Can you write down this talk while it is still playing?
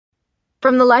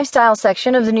From the lifestyle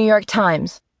section of the New York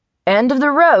Times, End of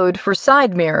the Road for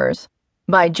Side Mirrors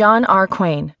by John R.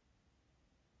 Quain.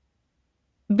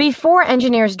 Before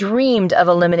engineers dreamed of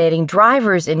eliminating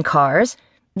drivers in cars,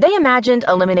 they imagined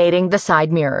eliminating the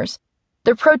side mirrors.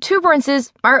 The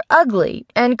protuberances are ugly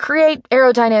and create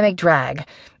aerodynamic drag,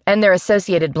 and their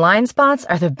associated blind spots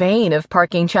are the bane of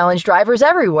parking challenge drivers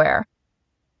everywhere.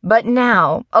 But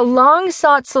now, a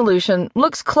long-sought solution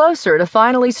looks closer to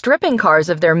finally stripping cars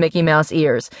of their Mickey Mouse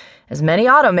ears, as many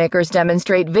automakers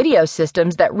demonstrate video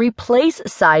systems that replace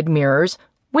side mirrors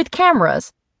with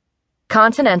cameras.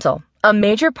 Continental, a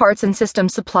major parts and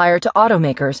systems supplier to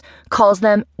automakers, calls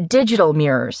them digital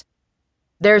mirrors.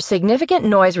 There's significant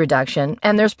noise reduction,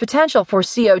 and there's potential for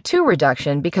CO2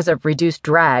 reduction because of reduced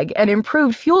drag and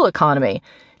improved fuel economy,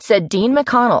 said Dean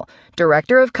McConnell,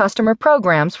 Director of Customer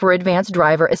Programs for Advanced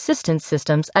Driver Assistance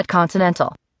Systems at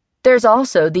Continental. There's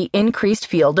also the increased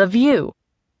field of view.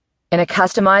 In a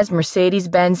customized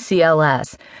Mercedes-Benz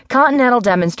CLS, Continental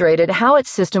demonstrated how its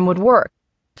system would work.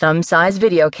 Thumb-size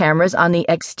video cameras on the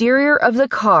exterior of the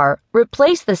car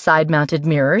replace the side-mounted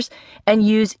mirrors and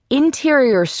use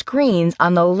interior screens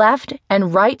on the left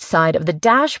and right side of the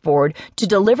dashboard to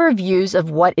deliver views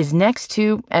of what is next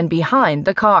to and behind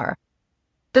the car.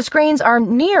 The screens are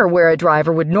near where a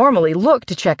driver would normally look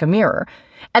to check a mirror,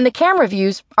 and the camera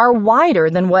views are wider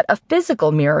than what a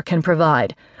physical mirror can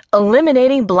provide,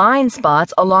 eliminating blind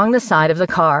spots along the side of the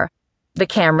car. The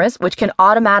cameras, which can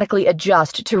automatically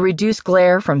adjust to reduce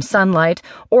glare from sunlight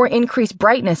or increase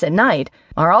brightness at night,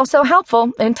 are also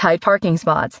helpful in tight parking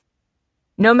spots.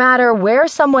 No matter where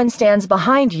someone stands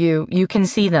behind you, you can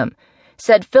see them,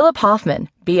 said Philip Hoffman,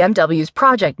 BMW's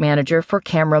project manager for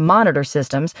camera monitor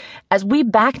systems, as we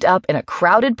backed up in a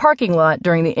crowded parking lot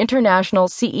during the International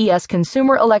CES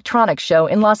Consumer Electronics Show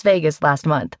in Las Vegas last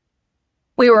month.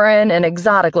 We were in an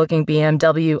exotic-looking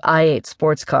BMW i8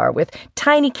 sports car with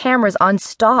tiny cameras on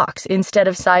stalks instead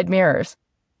of side mirrors.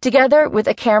 Together with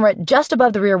a camera just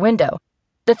above the rear window,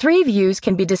 the three views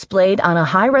can be displayed on a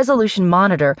high-resolution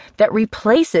monitor that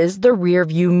replaces the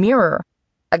rear-view mirror.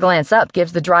 A glance up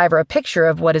gives the driver a picture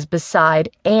of what is beside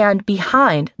and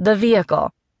behind the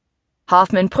vehicle.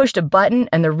 Hoffman pushed a button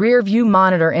and the rear-view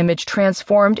monitor image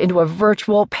transformed into a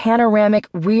virtual panoramic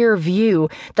rear view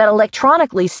that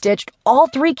electronically stitched all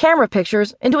three camera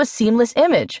pictures into a seamless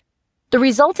image. The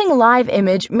resulting live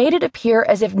image made it appear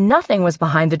as if nothing was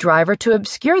behind the driver to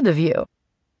obscure the view.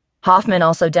 Hoffman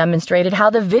also demonstrated how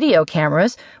the video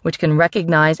cameras, which can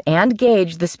recognize and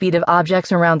gauge the speed of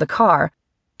objects around the car,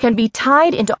 can be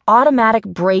tied into automatic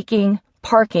braking,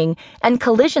 parking, and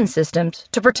collision systems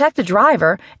to protect the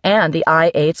driver and the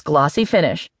i8's glossy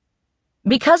finish.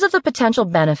 Because of the potential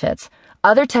benefits,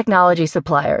 other technology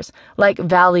suppliers like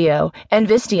Valeo and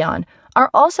Visteon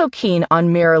are also keen on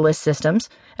mirrorless systems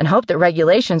and hope that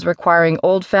regulations requiring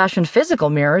old-fashioned physical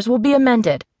mirrors will be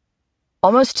amended.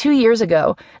 Almost 2 years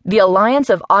ago, the Alliance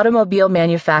of Automobile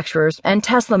Manufacturers and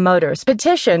Tesla Motors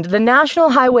petitioned the National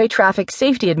Highway Traffic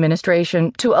Safety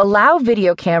Administration to allow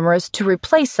video cameras to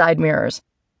replace side mirrors.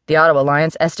 The Auto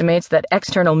Alliance estimates that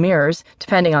external mirrors,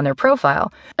 depending on their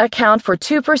profile, account for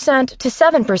 2% to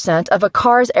 7% of a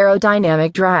car's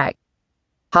aerodynamic drag.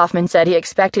 Hoffman said he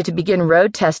expected to begin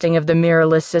road testing of the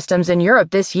mirrorless systems in Europe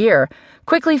this year,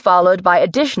 quickly followed by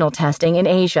additional testing in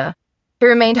Asia. He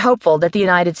remained hopeful that the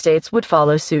United States would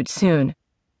follow suit soon.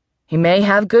 He may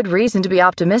have good reason to be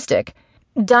optimistic.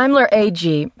 Daimler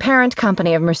AG, parent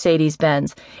company of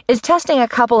Mercedes-Benz, is testing a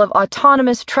couple of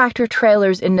autonomous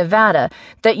tractor-trailers in Nevada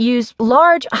that use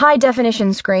large,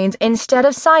 high-definition screens instead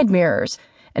of side mirrors,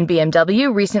 and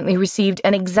BMW recently received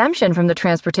an exemption from the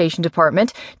Transportation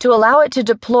Department to allow it to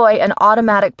deploy an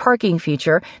automatic parking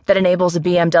feature that enables a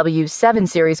BMW 7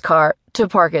 Series car to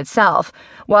park itself,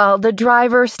 while the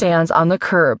driver stands on the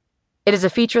curb. It is a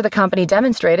feature the company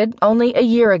demonstrated only a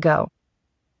year ago.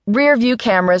 Rear-view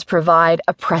cameras provide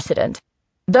a precedent.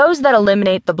 Those that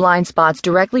eliminate the blind spots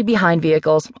directly behind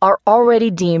vehicles are already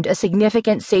deemed a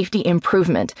significant safety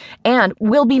improvement and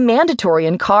will be mandatory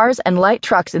in cars and light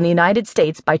trucks in the United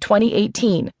States by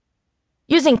 2018.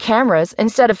 Using cameras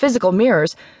instead of physical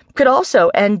mirrors could also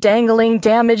end dangling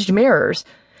damaged mirrors.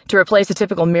 To replace a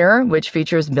typical mirror, which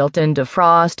features built-in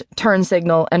defrost, turn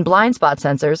signal, and blind spot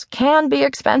sensors, can be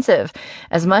expensive,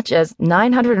 as much as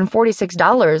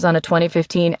 $946 on a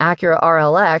 2015 Acura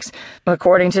RLX,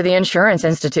 according to the Insurance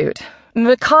Institute.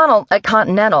 McConnell at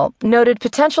Continental noted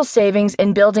potential savings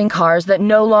in building cars that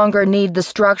no longer need the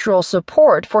structural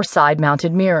support for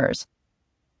side-mounted mirrors.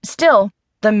 Still,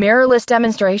 the mirrorless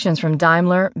demonstrations from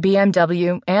Daimler,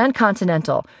 BMW, and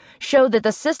Continental show that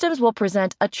the systems will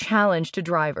present a challenge to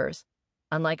drivers.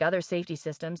 Unlike other safety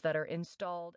systems that are installed